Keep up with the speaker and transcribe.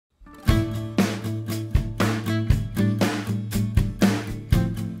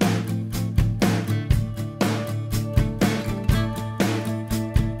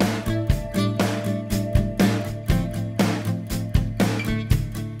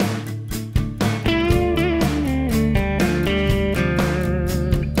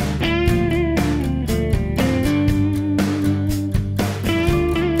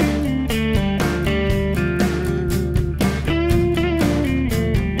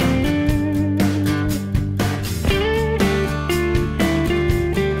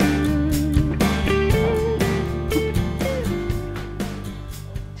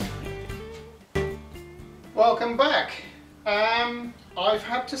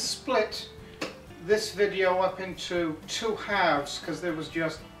split this video up into two halves because there was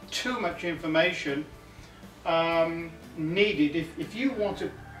just too much information needed. If you want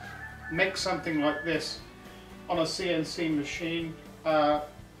to make something like this on a CNC machine of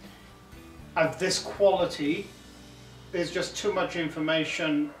this quality, there's just too much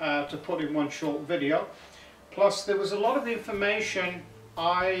information to put in one short video. Plus there was a lot of information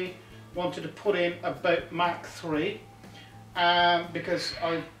I wanted to put in about Mach 3 because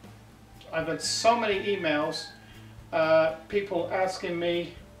I've had so many emails, people asking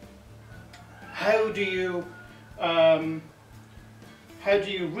me how do you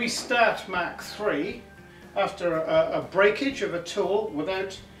restart Mach 3 after a breakage of a tool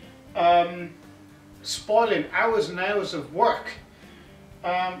without spoiling hours and hours of work.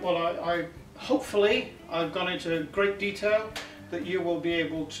 Well, I hopefully I've gone into great detail that you will be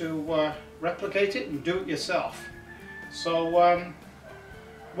able to replicate it and do it yourself. So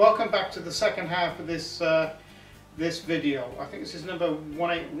welcome back to the second half of this this video. I think this is number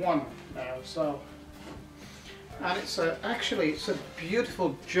 181 now. So, and it's actually it's a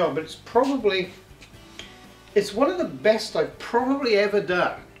beautiful job. It's one of the best I've probably ever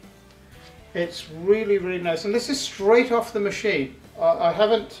done. It's really, really nice, and this is straight off the machine. I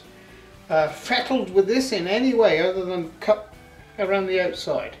haven't fettled with this in any way other than cut around the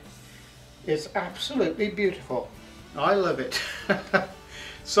outside. It's absolutely beautiful. I love it.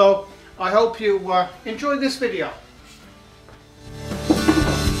 So I hope you enjoy this video.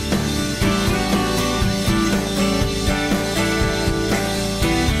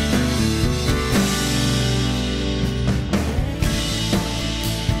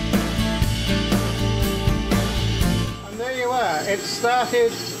 And there you are. It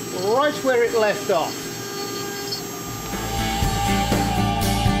started right where it left off.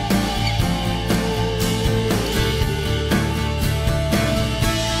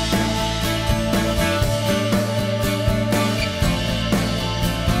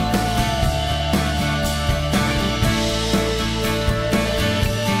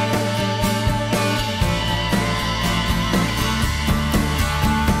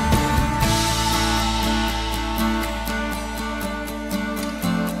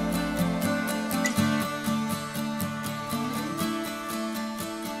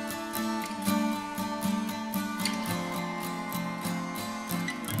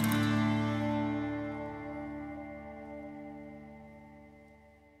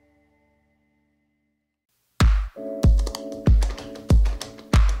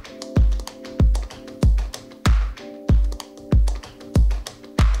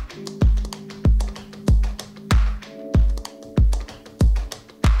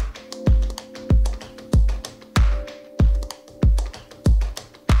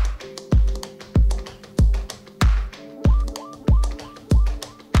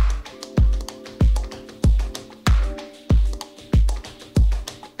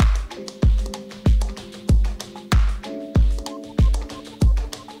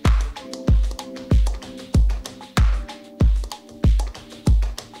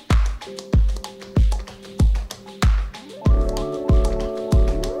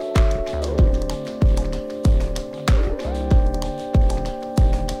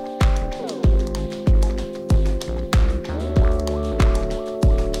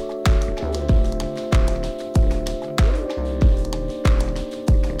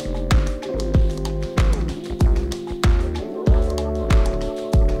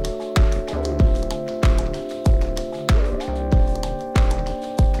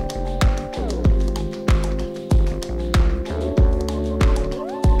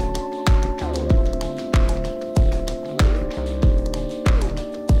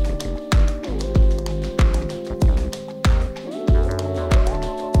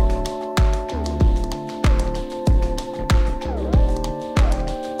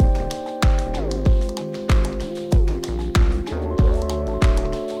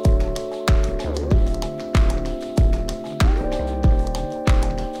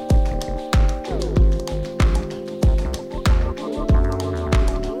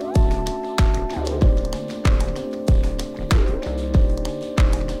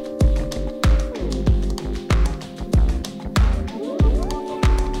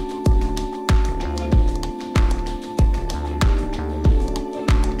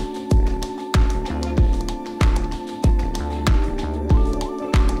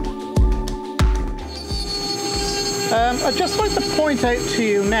 I'd just like to point out to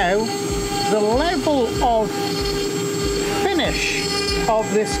you now the level of finish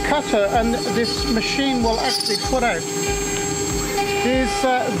of this cutter and this machine will actually put out. There's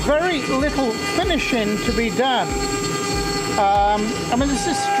very little finishing to be done. I mean, this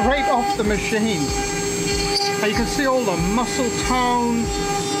is straight off the machine. You can see all the muscle tone,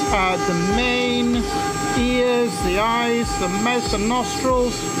 the mane, ears, the eyes, the mouth, the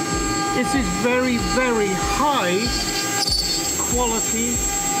nostrils. This is very, very high quality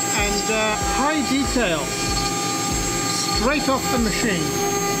and high detail, straight off the machine.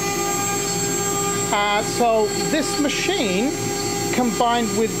 So this machine, combined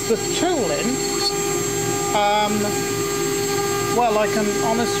with the tooling, well, I can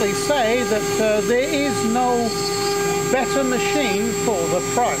honestly say that there is no better machine for the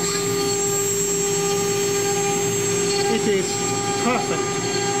price. It is perfect.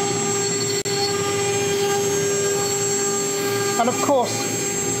 And of course,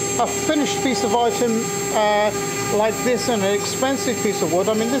 a finished piece of item like this and an expensive piece of wood,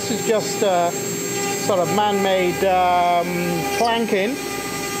 I mean, this is just sort of man-made planking,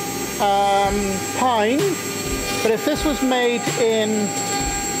 pine. But if this was made in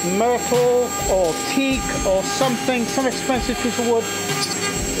myrtle or teak or something, some expensive piece of wood,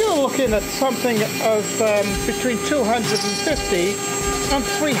 you're looking at something of between $250 and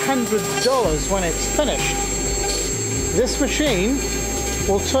 $300 when it's finished. This machine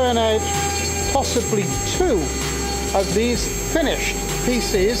will turn out possibly 2 of these finished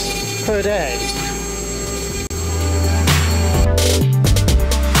pieces per day.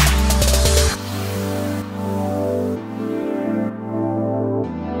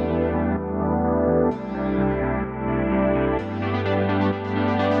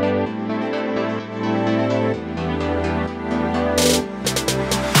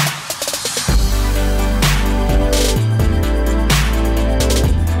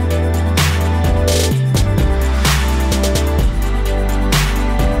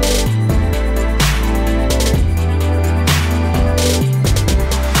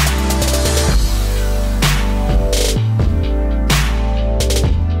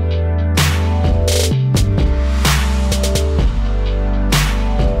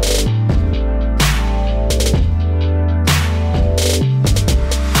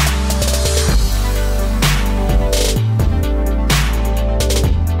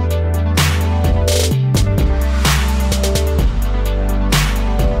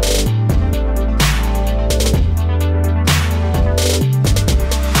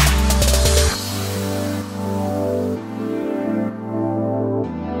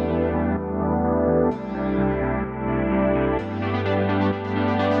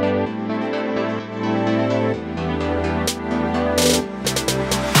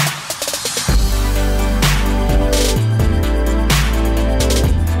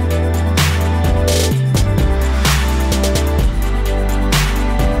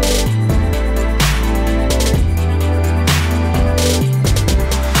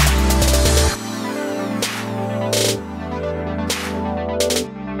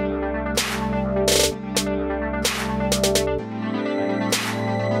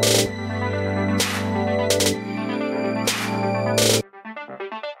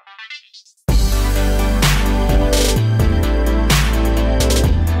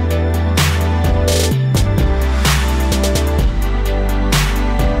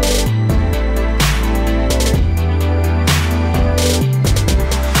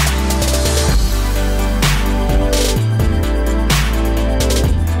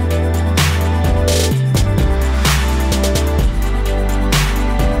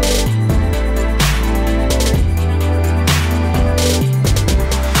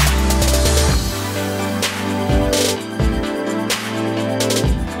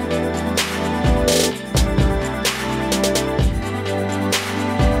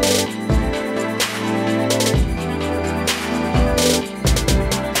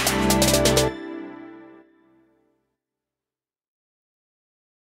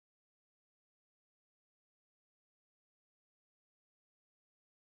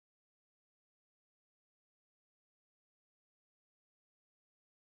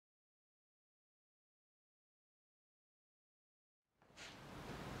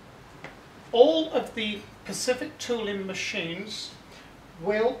 All of the Pacific tooling machines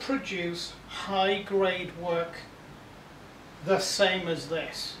will produce high-grade work the same as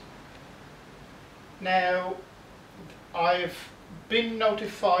this. Now, I've been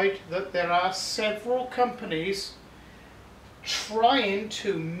notified that there are several companies trying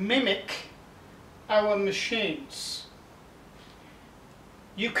to mimic our machines.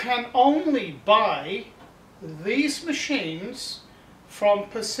 You can only buy these machines from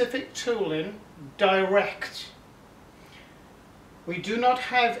Pacific Tooling direct. We do not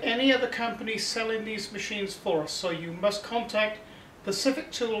have any other company selling these machines for us, so you must contact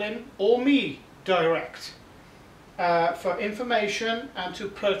Pacific Tooling or me direct. for information and to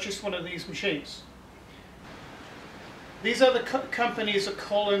purchase one of these machines. These other companies are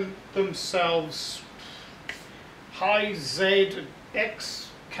calling themselves High Z X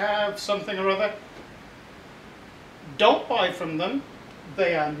Cav something or other. Don't buy from them.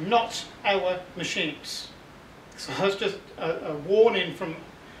 They are not our machines. So that's just a warning from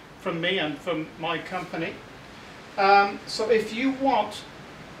me and from my company. So if you want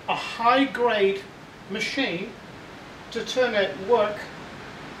a high-grade machine to turn out work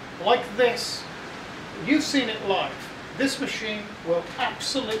like this, you've seen it live. This machine will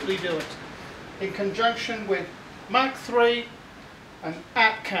absolutely do it in conjunction with Mach 3 and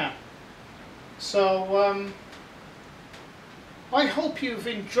ATCAM. So I hope you've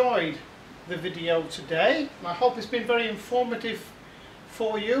enjoyed the video today. I hope it's been very informative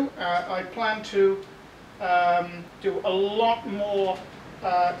for you. I plan to do a lot more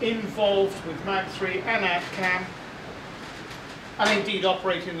involved with Mach 3 and ATCAM, and indeed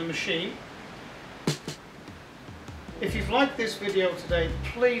operating the machine. If you've liked this video today,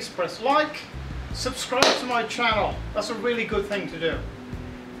 please press like, subscribe to my channel. That's a really good thing to do.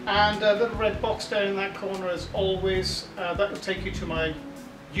 And a little red box down in that corner, as always, that will take you to my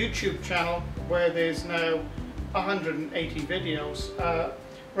YouTube channel, where there's now 180 videos,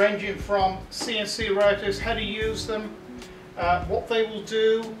 ranging from CNC routers, how to use them, what they will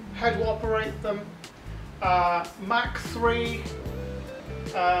do, how to operate them, Mach 3,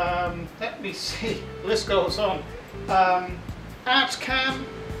 let me see, the list goes on, ATCAM.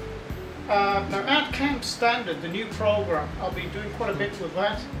 Now ATCAM Standard, the new program, I'll be doing quite a bit with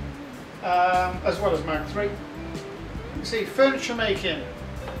that, as well as Mach 3. You see, furniture making,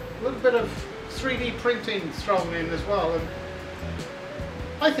 a little bit of 3D printing thrown in as well, and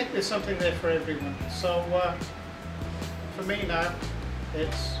I think there's something there for everyone. So for me now,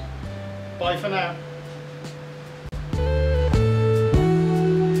 it's bye for now.